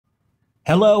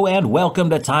Hello and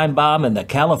welcome to timeBomb and the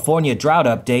California Drought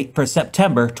Update for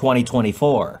September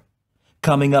 2024.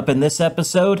 Coming up in this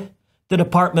episode, the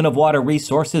Department of Water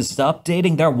Resources is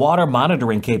updating their water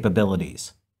monitoring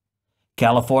capabilities.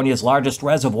 California's largest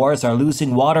reservoirs are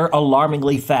losing water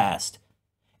alarmingly fast,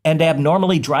 and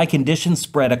abnormally dry conditions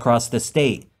spread across the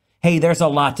state. Hey, there's a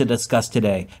lot to discuss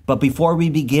today, but before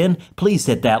we begin, please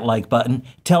hit that like button.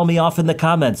 Tell me off in the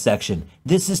comments section.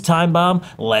 This is timeBomb.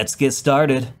 Let's get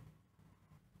started.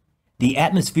 The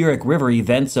atmospheric river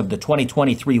events of the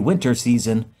 2023 winter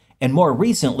season, and more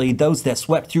recently those that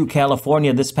swept through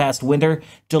California this past winter,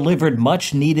 delivered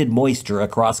much-needed moisture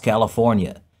across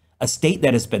California, a state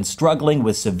that has been struggling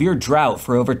with severe drought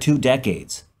for over 2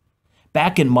 decades.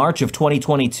 Back in March of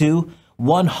 2022,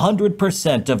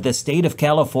 100% of the state of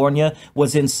California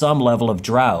was in some level of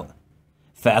drought.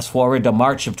 Fast forward to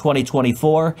March of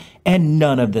 2024, and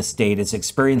none of the state is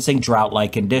experiencing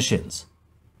drought-like conditions.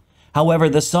 However,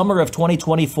 the summer of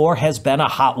 2024 has been a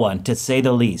hot one, to say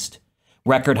the least.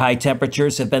 Record high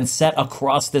temperatures have been set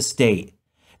across the state.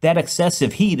 That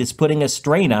excessive heat is putting a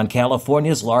strain on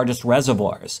California's largest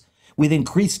reservoirs, with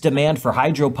increased demand for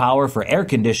hydropower for air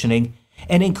conditioning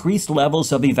and increased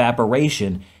levels of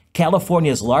evaporation.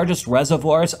 California's largest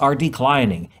reservoirs are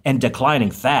declining, and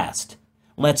declining fast.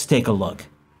 Let's take a look.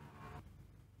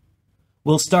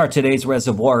 We'll start today's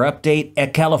reservoir update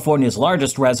at California's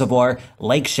largest reservoir,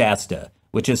 Lake Shasta,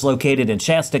 which is located in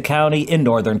Shasta County in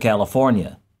Northern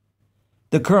California.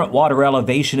 The current water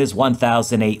elevation is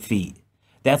 1,008 feet.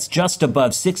 That's just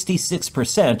above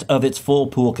 66% of its full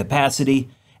pool capacity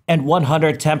and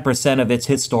 110% of its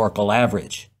historical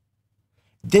average.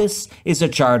 This is a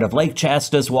chart of Lake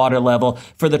Shasta's water level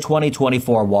for the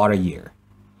 2024 water year.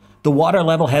 The water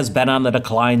level has been on the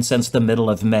decline since the middle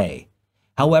of May.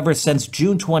 However, since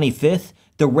June 25th,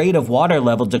 the rate of water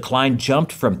level decline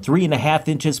jumped from 3.5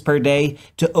 inches per day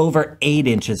to over 8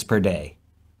 inches per day.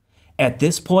 At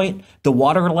this point, the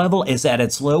water level is at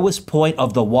its lowest point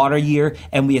of the water year,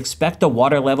 and we expect the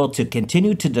water level to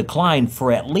continue to decline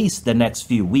for at least the next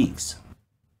few weeks.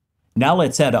 Now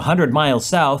let's head 100 miles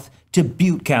south to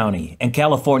Butte County and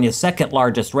California's second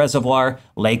largest reservoir,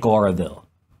 Lake Oroville.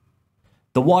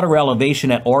 The water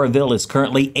elevation at Oroville is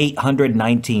currently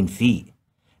 819 feet.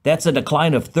 That's a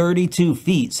decline of 32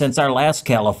 feet since our last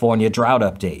California drought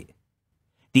update.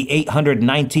 The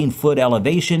 819-foot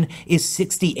elevation is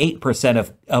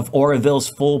 68% of Oroville's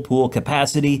full pool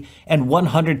capacity and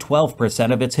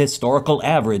 112% of its historical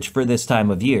average for this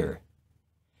time of year.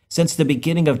 Since the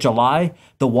beginning of July,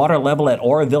 the water level at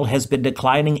Oroville has been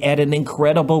declining at an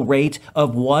incredible rate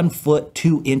of 1 foot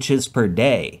 2 inches per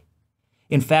day.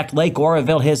 In fact, Lake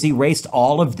Oroville has erased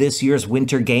all of this year's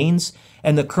winter gains,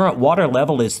 and the current water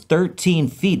level is 13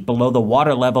 feet below the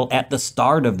water level at the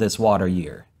start of this water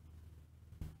year.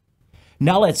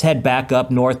 Now let's head back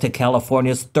up north to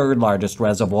California's third largest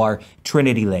reservoir,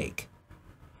 Trinity Lake.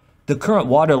 The current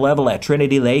water level at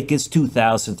Trinity Lake is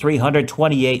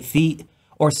 2,328 feet,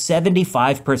 or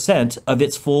 75% of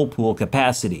its full pool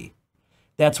capacity.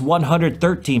 That's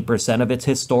 113% of its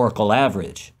historical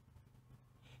average.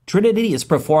 Trinity is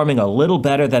performing a little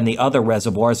better than the other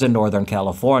reservoirs in Northern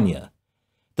California.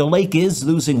 The lake is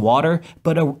losing water,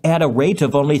 but at a rate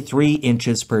of only 3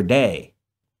 inches per day.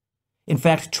 In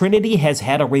fact, Trinity has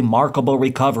had a remarkable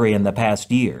recovery in the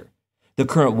past year. The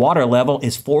current water level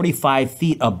is 45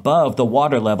 feet above the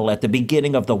water level at the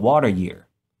beginning of the water year.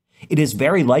 It is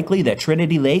very likely that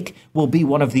Trinity Lake will be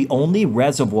one of the only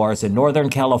reservoirs in Northern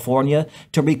California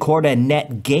to record a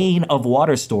net gain of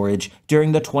water storage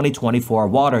during the 2024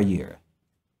 water year.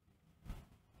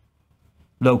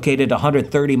 Located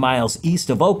 130 miles east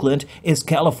of Oakland is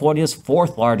California's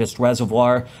fourth largest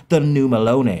reservoir, the New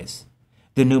Melones.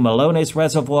 The New Melones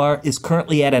Reservoir is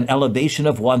currently at an elevation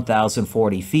of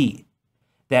 1,040 feet.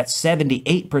 That's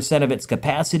 78% of its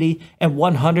capacity and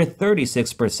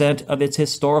 136% of its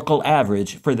historical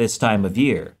average for this time of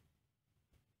year.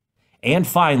 And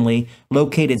finally,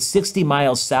 located 60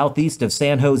 miles southeast of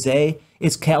San Jose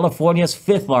is California's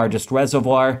fifth largest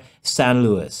reservoir, San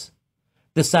Luis.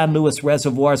 The San Luis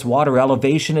Reservoir's water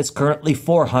elevation is currently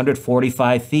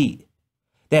 445 feet.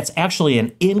 That's actually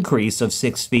an increase of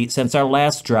 6 feet since our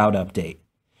last drought update.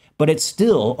 But it's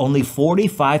still only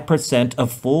 45%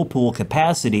 of full pool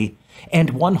capacity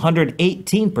and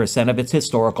 118% of its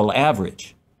historical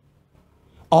average.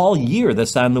 All year, the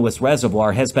San Luis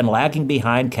Reservoir has been lagging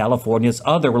behind California's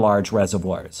other large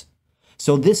reservoirs.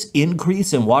 So this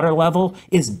increase in water level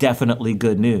is definitely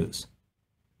good news.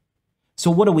 So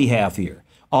what do we have here?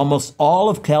 Almost all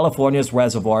of California's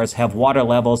reservoirs have water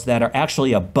levels that are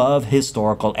actually above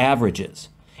historical averages,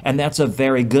 and that's a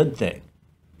very good thing.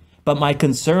 But my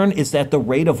concern is that the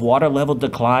rate of water level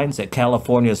declines at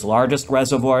California's largest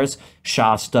reservoirs,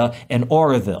 Shasta and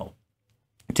Oroville.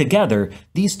 Together,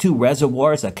 these two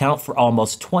reservoirs account for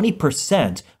almost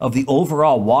 20% of the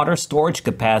overall water storage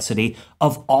capacity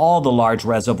of all the large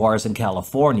reservoirs in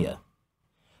California.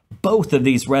 Both of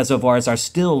these reservoirs are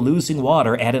still losing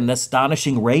water at an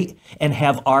astonishing rate and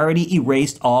have already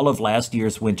erased all of last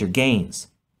year's winter gains.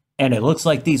 And it looks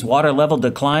like these water level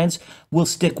declines will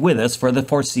stick with us for the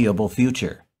foreseeable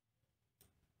future.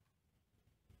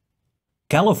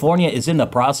 California is in the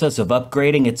process of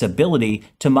upgrading its ability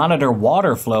to monitor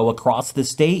water flow across the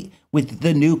state with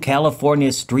the new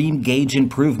California Stream Gauge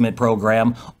Improvement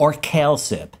Program, or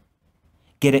CalSIP.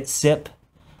 Get it, SIP?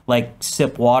 Like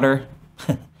sip water?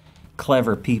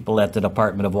 Clever people at the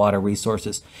Department of Water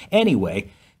Resources.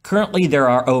 Anyway, currently there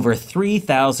are over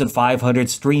 3,500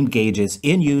 stream gauges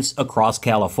in use across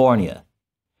California.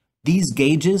 These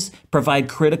gauges provide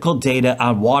critical data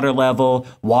on water level,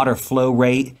 water flow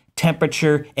rate,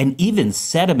 temperature, and even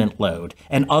sediment load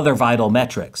and other vital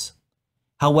metrics.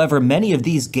 However, many of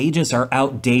these gauges are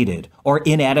outdated or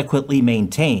inadequately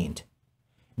maintained.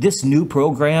 This new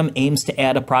program aims to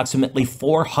add approximately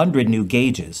 400 new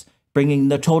gauges, bringing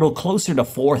the total closer to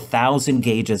 4,000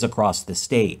 gauges across the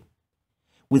state.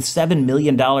 With $7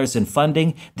 million in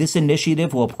funding, this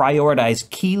initiative will prioritize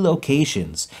key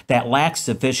locations that lack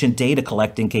sufficient data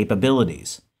collecting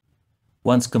capabilities.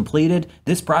 Once completed,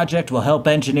 this project will help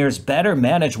engineers better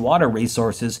manage water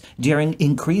resources during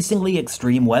increasingly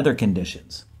extreme weather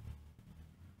conditions.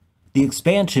 The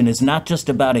expansion is not just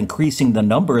about increasing the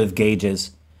number of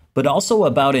gauges, but also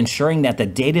about ensuring that the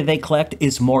data they collect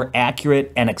is more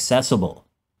accurate and accessible.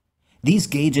 These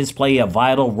gauges play a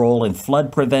vital role in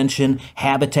flood prevention,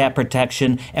 habitat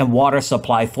protection, and water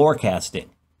supply forecasting.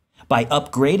 By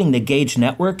upgrading the gauge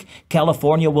network,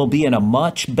 California will be in a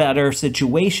much better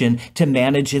situation to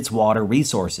manage its water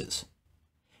resources.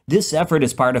 This effort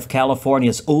is part of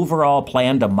California's overall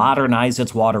plan to modernize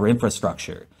its water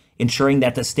infrastructure, ensuring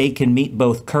that the state can meet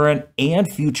both current and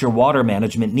future water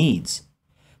management needs.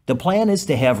 The plan is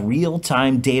to have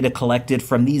real-time data collected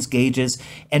from these gauges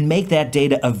and make that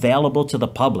data available to the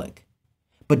public.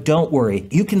 But don't worry,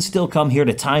 you can still come here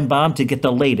to timeBomb to get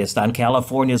the latest on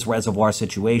California's reservoir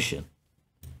situation.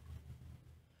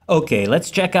 Okay,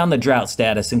 let's check on the drought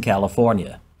status in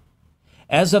California.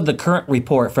 As of the current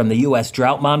report from the U.S.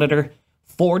 Drought Monitor,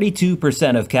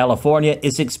 42% of California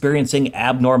is experiencing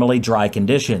abnormally dry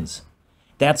conditions.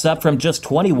 That's up from just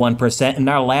 21% in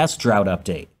our last drought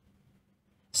update.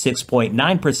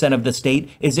 6.9% of the state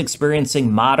is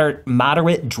experiencing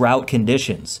moderate drought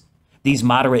conditions. These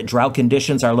moderate drought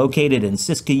conditions are located in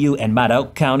Siskiyou and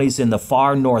Madoc counties in the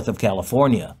far north of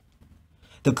California.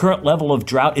 The current level of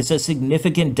drought is a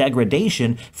significant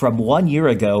degradation from 1 year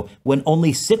ago when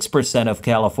only 6% of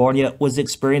California was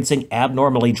experiencing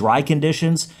abnormally dry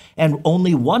conditions and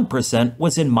only 1%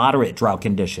 was in moderate drought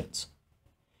conditions.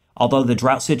 Although the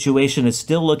drought situation is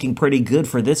still looking pretty good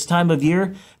for this time of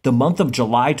year, the month of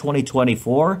July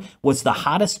 2024 was the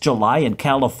hottest July in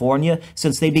California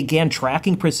since they began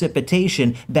tracking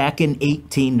precipitation back in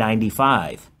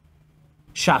 1895.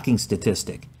 Shocking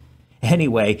statistic.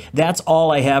 Anyway, that's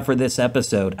all I have for this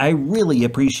episode. I really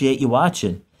appreciate you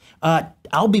watching.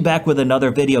 I'll be back with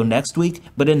another video next week,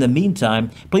 but in the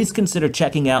meantime, please consider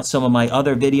checking out some of my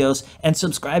other videos and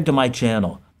subscribe to my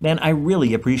channel. Man, I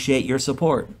really appreciate your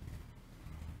support.